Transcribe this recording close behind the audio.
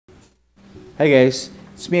Hi guys,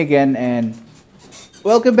 it's me again and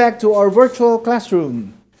welcome back to our virtual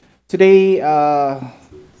classroom. Today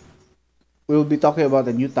we'll be talking about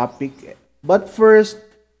a new topic. But first,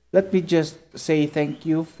 let me just say thank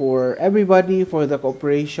you for everybody for the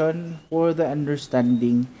cooperation, for the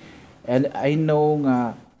understanding. And I know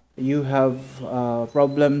nga you have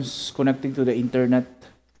problems connecting to the internet.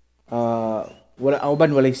 Wala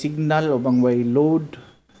uban walay signal, ubang way load.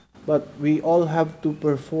 But we all have to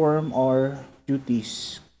perform our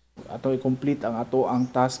duties. Ato i-complete ang ato ang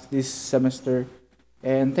task this semester.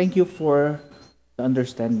 And thank you for the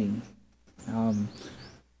understanding. Um,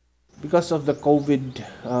 because of the COVID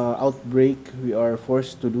outbreak, we are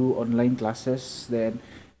forced to do online classes. Then,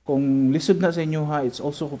 kung lisod na sa inyo ha, it's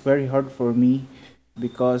also very hard for me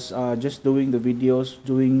because just doing the videos,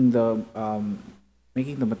 doing the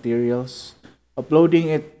making the materials, uploading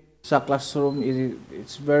it sa classroom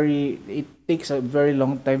it takes a very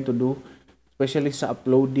long time to do, especially sa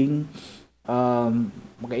uploading.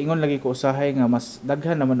 Makaingon lagi ko usahay nga mas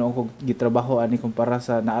daghan naman ako gitrabaho ani kumpara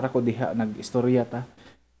sa naara ko diha nag-istorya ta.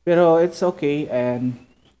 Pero it's okay and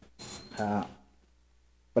uh,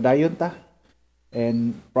 padayon ta.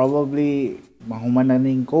 And probably mahuman na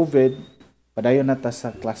ning COVID, padayon na ta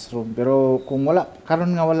sa classroom. Pero kung wala,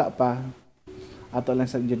 karon nga wala pa, ato lang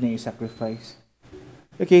sa dyan yung i-sacrifice.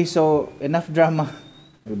 Okay, so enough drama.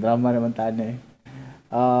 Drama naman tayo eh.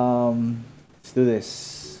 Let's do this.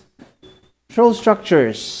 Control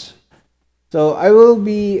structures. So I will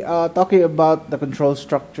be talking about the control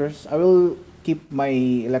structures. I will keep my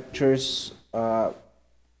lectures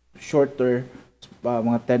shorter,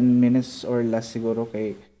 mga 10 minutes or less siguro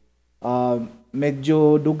kay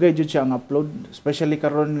medyo dugay jud siya ang upload, especially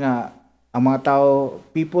karon nga ang mga tao,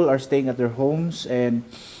 people are staying at their homes and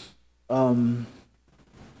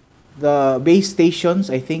the base stations,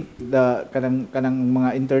 I think the kanang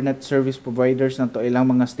mga internet service providers na to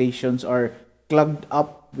ilang mga stations are clogged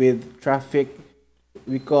up with traffic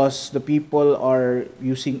because the people are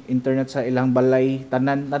using internet sa ilang balay,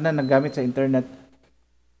 tanan naggamit sa internet.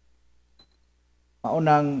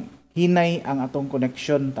 Maunang hinay ang atong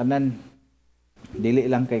connection tanan, dili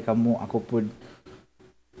lang kay kamo ako pud.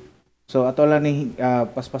 So ato lang ni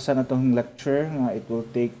paspasan atong lecture nga it will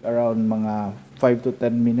take around mga 5 to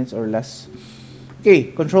 10 minutes or less.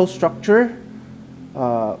 Okay, control structure.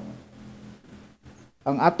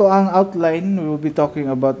 Ang ato ang outline, we will be talking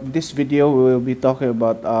about this video. We will be talking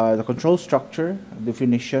about the control structure,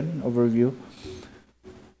 definition, overview.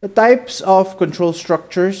 The types of control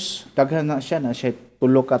structures, daghan na siya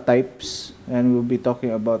tulo ka types, and we'll be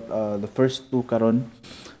talking about the first two karon.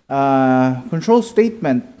 Control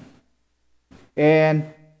statement and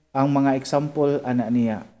ang mga example ana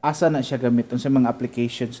niya, asa na siya gamit sa mga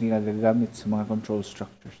applications nga gagagamit sa mga control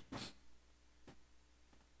structures.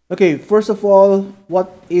 Okay, first of all,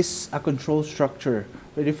 what is a control structure?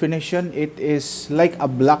 The definition, it is like a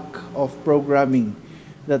block of programming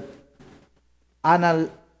that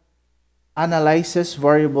analyzes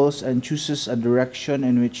variables and chooses a direction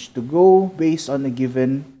in which to go based on a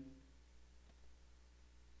given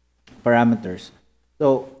parameters.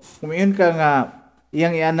 So, kung yun ka nga,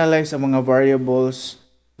 iyang i-analyze ang mga variables,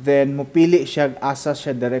 then mupili siya asa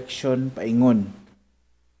siya direction paingon.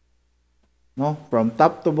 No? From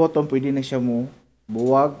top to bottom, pwede na siya mo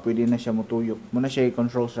buwag, pwede na siya mo tuyok. Muna siya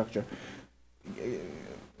i-control structure.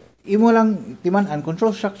 Imo lang timan-an,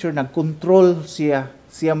 control structure, nag-control siya.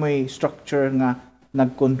 Siya may structure nga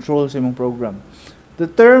nag-control sa imong program. The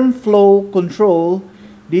term flow control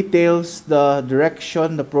details the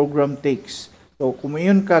direction the program takes. So, kung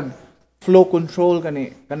mayon kag flow control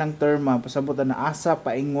kanang term pasabot na asa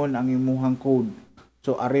paingon ang imuhang code.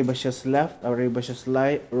 So, are ba siya left, are ba siya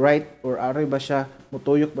right, or are ba siya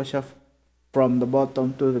mutuyok ba siya from the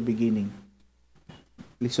bottom to the beginning.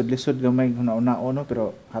 Lisod-lisod gamay una-una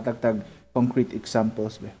pero hatag-tag concrete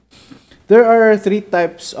examples ba. There are three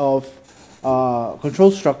types of control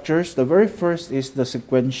structures. The very first is the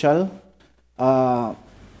sequential.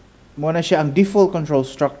 Muna siya ang default control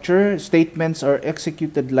structure. Statements are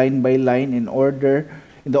executed line by line in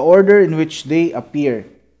the order in which they appear.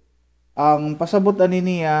 Ang pasabot ani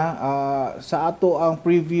niya sa ato ang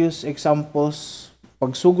previous examples,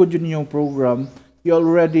 pagsugod yun yung program, you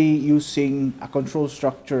already using a control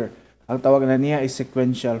structure. Ang tawag na niya is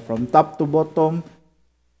sequential. From top to bottom,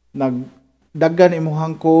 nagdagan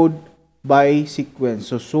imuhang code by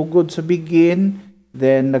sequence. So sugod sa begin,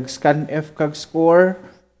 then nag-scan F kag score,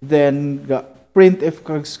 then print F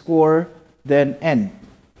kag score, then end.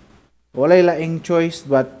 Walay laing choice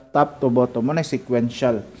but top to bottom mo na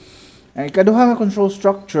sequential. Ang ikaduha nga control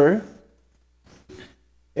structure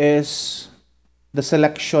is the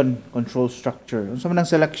selection control structure. Unsa man ang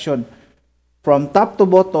selection? From top to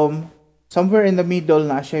bottom, somewhere in the middle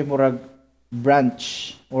na siya murag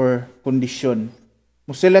branch or condition.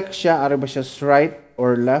 Mo select siya, ari ba siya sa right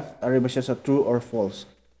or left, ari ba siya sa true or false.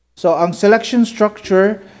 So ang selection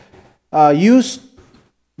structure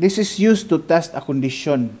this is used to test a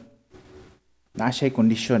condition. Na siya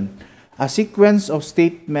condition. A sequence of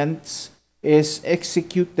statements is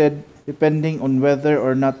executed depending on whether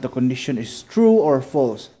or not the condition is true or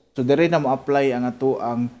false. So dire na mo-apply ang ato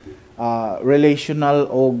ang relational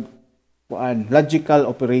o logical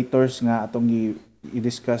operators nga atong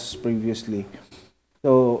i-discuss previously.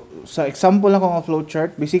 So sa example lang ko ng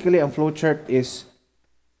flowchart, basically ang flowchart is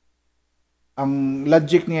ang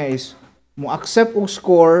logic niya is mo accept og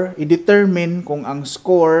score, i-determine kung ang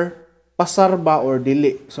score pasar ba or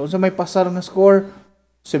dili. So unsa may pasar nga score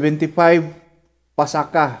 75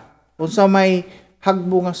 pasaka. Unsa may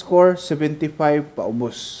hagbo nga score 75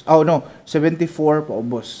 paubos. Oh no, 74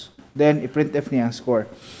 paubos. Then i-printf niya ang score.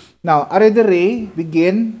 Now, are dere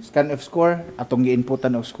begin scanf score atong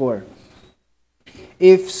gi-inputan og score.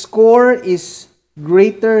 If score is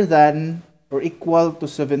greater than or equal to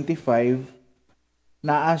 75,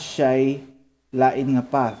 naa siya'y lain nga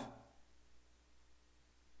path.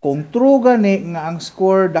 Kung true gani nga ang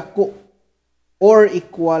score dako or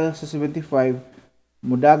equal sa 75,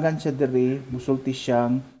 mudagan siya diri, musulti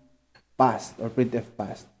siyang passed or printf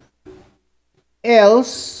passed.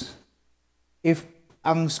 Else, if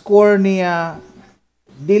ang score niya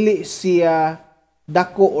dili siya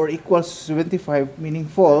dako or equal sa 75, meaning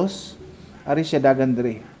false, ari siya dagan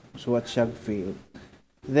diri. So what siya failed.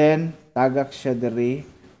 Then, tagak siya diri,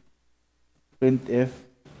 printf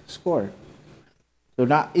score. So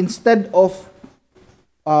na instead of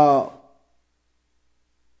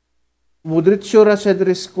mudritsyo ra siya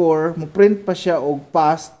diri score, mo print pa siya og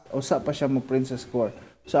passed o sa pa siya mo print sa score.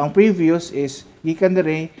 So ang previous is gikan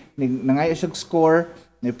diri nangayo siya score,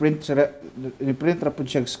 ni print ra pud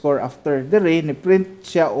siya score after diri ni print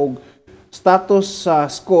siya og status sa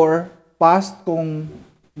score passed kung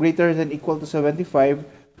greater than equal to 75,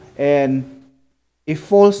 and if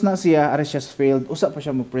false na siya ara siya failed, usa pa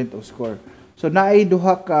siya mo print og score. So naay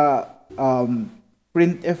duha ka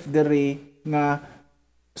printf diri nga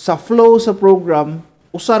sa flow sa program,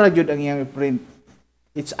 usara jud ang iyang i-print.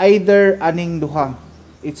 It's either aning duha.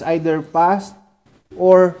 It's either passed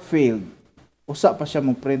or failed. Usa pa siya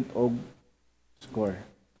mo print og score.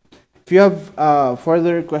 If you have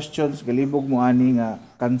further questions, galibog mo ani nga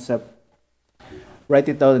concept, write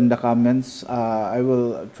it down in the comments. I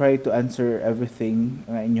will try to answer everything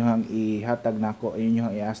nga inyohang ihatag nako,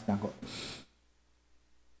 inyohang i-ask nako.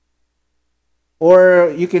 Or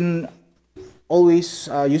you can always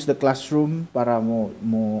use the classroom para mo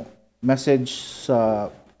message sa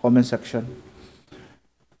comment section.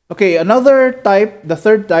 Okay, another type, the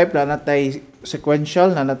third type na natay sequential,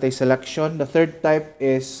 na natay selection. The third type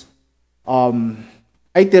is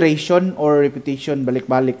iteration or repetition,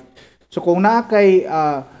 balik-balik. So kung naa kay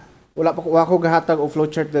wala pa ko gahatag o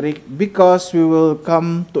flowchart diri, because we will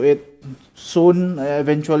come to it soon,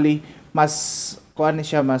 eventually mas kuan ni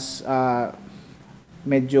siya, mas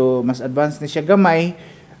medyo mas advanced na siya gamay.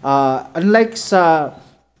 Unlike sa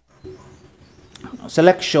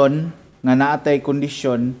selection nga naatay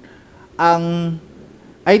condition, ang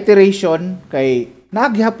iteration kay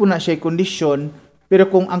naghihapon na siya condition, pero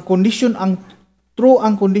kung ang condition ang true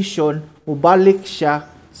ang condition, mubalik siya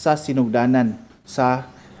sa sinugdanan sa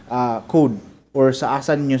code or sa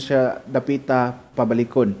asan nyo siya dapita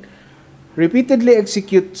pabalikon. Repeatedly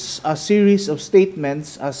executes a series of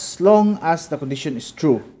statements as long as the condition is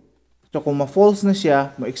true. So kung ma-false na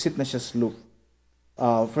siya, ma-exit na siya sa loop.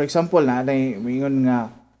 For example, mayingon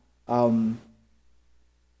nga,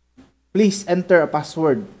 please enter a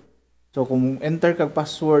password. So kung enter kag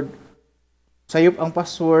password, sayop ang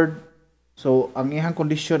password. So ang ihang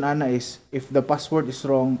condition ana is, if the password is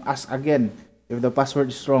wrong, ask again. If the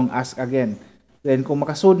password is wrong, ask again. Then kung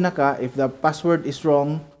makasud na ka, if the password is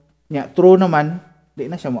wrong, nya true naman, di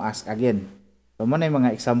na siya mo ask again. So mo na yung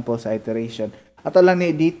mga example sa iteration. Ato lang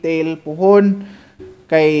ni detail puhon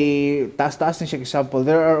kay taas-taas na siya example.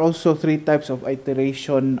 There are also 3 types of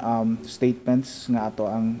iteration statements nga ato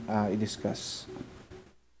ang i-discuss.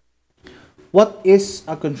 What is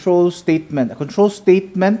a control statement? A control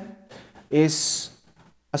statement is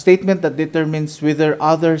a statement that determines whether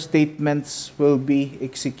other statements will be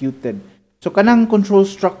executed. So kanang control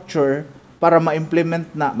structure, para ma-implement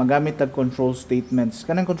na magamit ang control statements.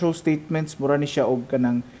 Kanang control statements mura ni siya og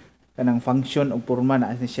kanang function og porma na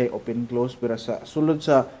ni siya open close, pero sa sulod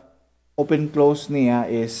sa open close niya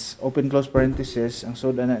is open close parenthesis, ang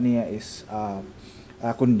sud ana niya is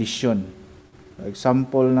condition.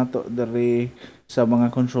 Example na to dere sa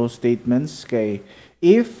mga control statements kay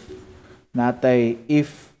if natay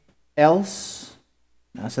if else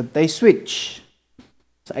nasa tay switch,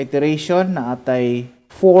 sa iteration naatay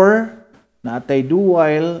for, naatay do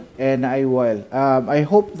while, and I while. I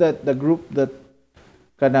hope that the group that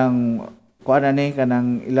kanang kuan ani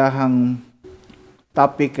kanang ilahang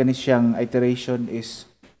topic kani siyang iteration is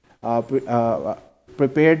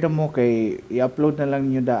prepared na mo kay i-upload na lang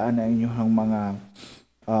niyo daan ang inyong mga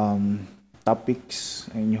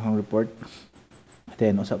topics ang inyong report.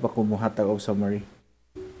 Then usa pa ko mohatag og summary.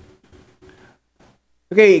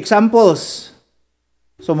 Okay, examples.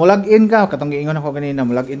 So mo login ka, katong giingon ako kanina,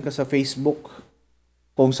 mo login ka sa Facebook.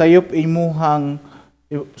 Kung sayop ang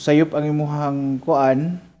imuhang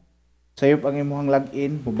kuan, sayop ang imuhang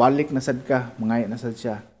login, mubalik na sad ka, mangaya na sad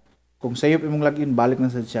siya. Kung sayop imong login, balik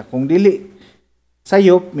na sad siya. Kung dili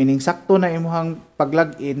sayop, meaning sakto na imuhang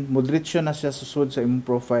pag-login, moderate na siya susud sa imong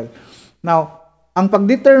profile. Now, ang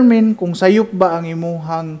pag-determine kung sayop ba ang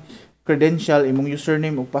imuhang credential, imong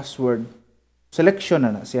username o password, selection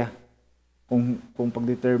na siya. Kung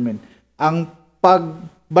pag-determine. Ang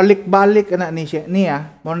pagbalik-balik na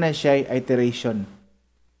niya, mo na siya iteration.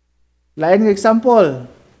 Lain ng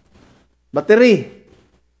example, battery.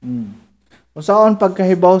 Kung saan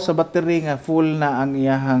pagkahibaw sa battery nga full na ang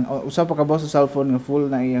iyahang, usa pagkahibaw sa cellphone nga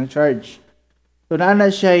full na iyang charge. So na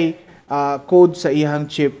siya code sa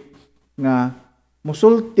iyahang chip nga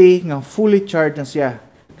musulti nga fully charged na siya.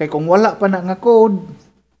 Kay kung wala pa na nga code,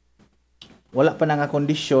 wala pa na nga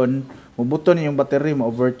condition, mabuton yung battery,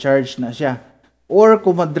 ma-overcharge na siya. Or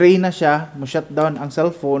kung ma-drain na siya, ma-shutdown ang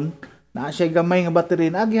cellphone, na siya gamay nga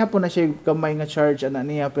battery, naagihapon na siya gamay nga charge ana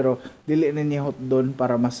niya, pero dili na niya hot doon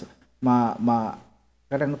para mas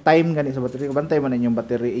karang time gani sa battery. Bantay man inyong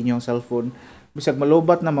battery inyong cellphone. Bisag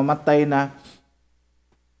malubat na, mamatay na,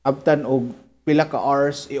 abtan og pila ka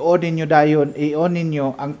hours, i-on ninyo dayon, i-on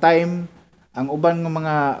ninyo ang time, ang uban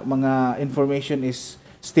nga mga information is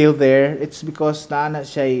still there. It's because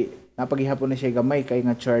napaghihapon na siya gamay kay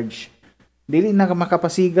nga charge. Dili na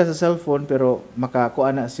makapasiga sa cellphone pero makakuha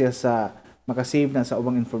na siya makasave na sa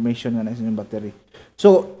ubang information nga na sa battery.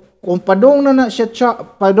 So kung padong na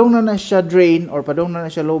siya drain or padong na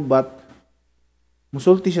siya low-bat,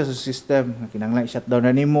 musulti siya sa system. Kinahanglan shutdown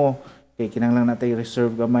na nimo kay kinahanglan natay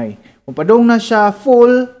reserve gamay. Kung padong na siya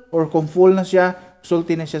full or kung full na siya,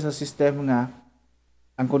 musulti na siya sa system nga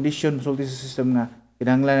ang condition musulti sa system nga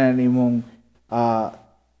kinahanglan na nimong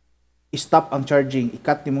i-stop ang charging,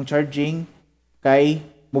 i-cut nimong charging kay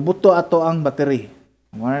mubuto ato ang battery.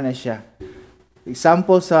 Muna na siya.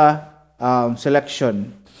 Example sa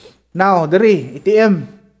selection. Now, diri ATM.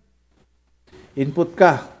 Input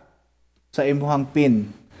ka sa imuhang PIN.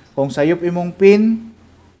 Kung sayop imong PIN,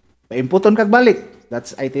 pa-inputon kag balik.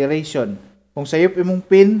 That's iteration. Kung sayop imong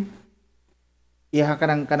PIN, iha ka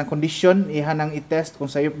ng condition, iha nang i-test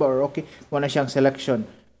kung sayop ba or okay, muna siyang selection.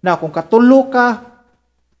 Now, kung katulo ka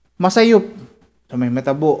masayop sa may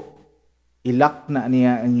metabo, i-lock na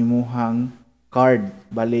niya ang imuhang card.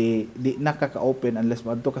 Bali, di na kaka-open unless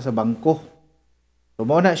maadto ka sa bangko. So,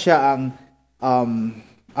 muna siya ang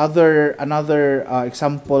another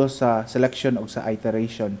example sa selection o sa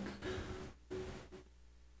iteration.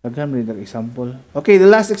 Daghan rin ng example. Okay, the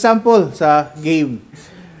last example sa game.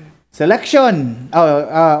 Selection.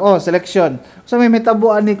 Selection. So may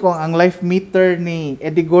metabuan ni kung ang life meter ni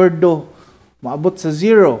Eddie Gordo maabot sa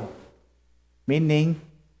 0. Meaning,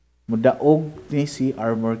 mudaog ni si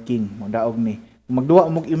Armor King. Mudaog ni. Kung magduwa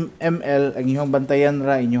mo ML, ang inyong bantayan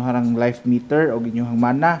ra, inyong harang life meter o inyong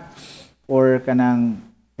mana or kanang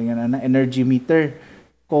energy meter.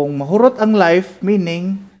 Kung mahurot ang life,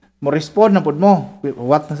 meaning, mo respond na pud mo.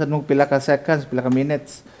 What na sa mo pila ka seconds, pila ka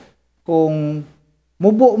minutes. Kung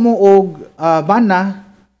mubo mo og mana,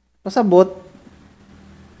 pasabot,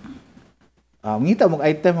 ngita mong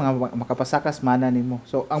item mga makapasakas mana nimo.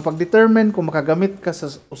 So ang pag-determine kung makagamit ka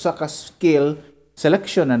sa usa ka skill,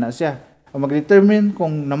 selection na siya. Ang mag-determine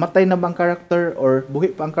kung namatay na bang character or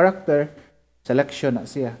buhi pa ang character, selection na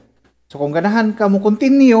siya. So kung ganahan ka mo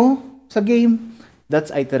continue sa game,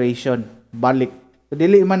 that's iteration, balik. So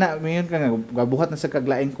dili man na mayon ka nga gabuhat na sa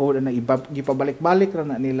kaglaing code na ipabalik-balik ra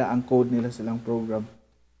na nila ang code nila silang program.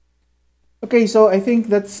 Okay, so I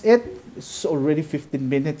think that's it. It's already 15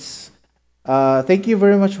 minutes. Thank you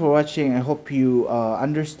very much for watching. I hope you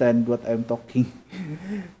understand what I'm talking,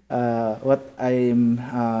 what I'm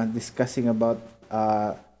discussing about.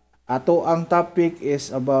 Ato ang topic is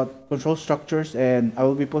about control structures, and I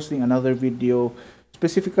will be posting another video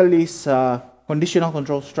specifically sa conditional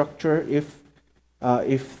control structure,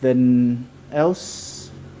 if then else,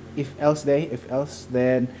 if else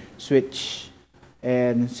then switch.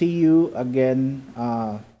 And see you again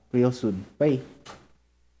real soon. Bye.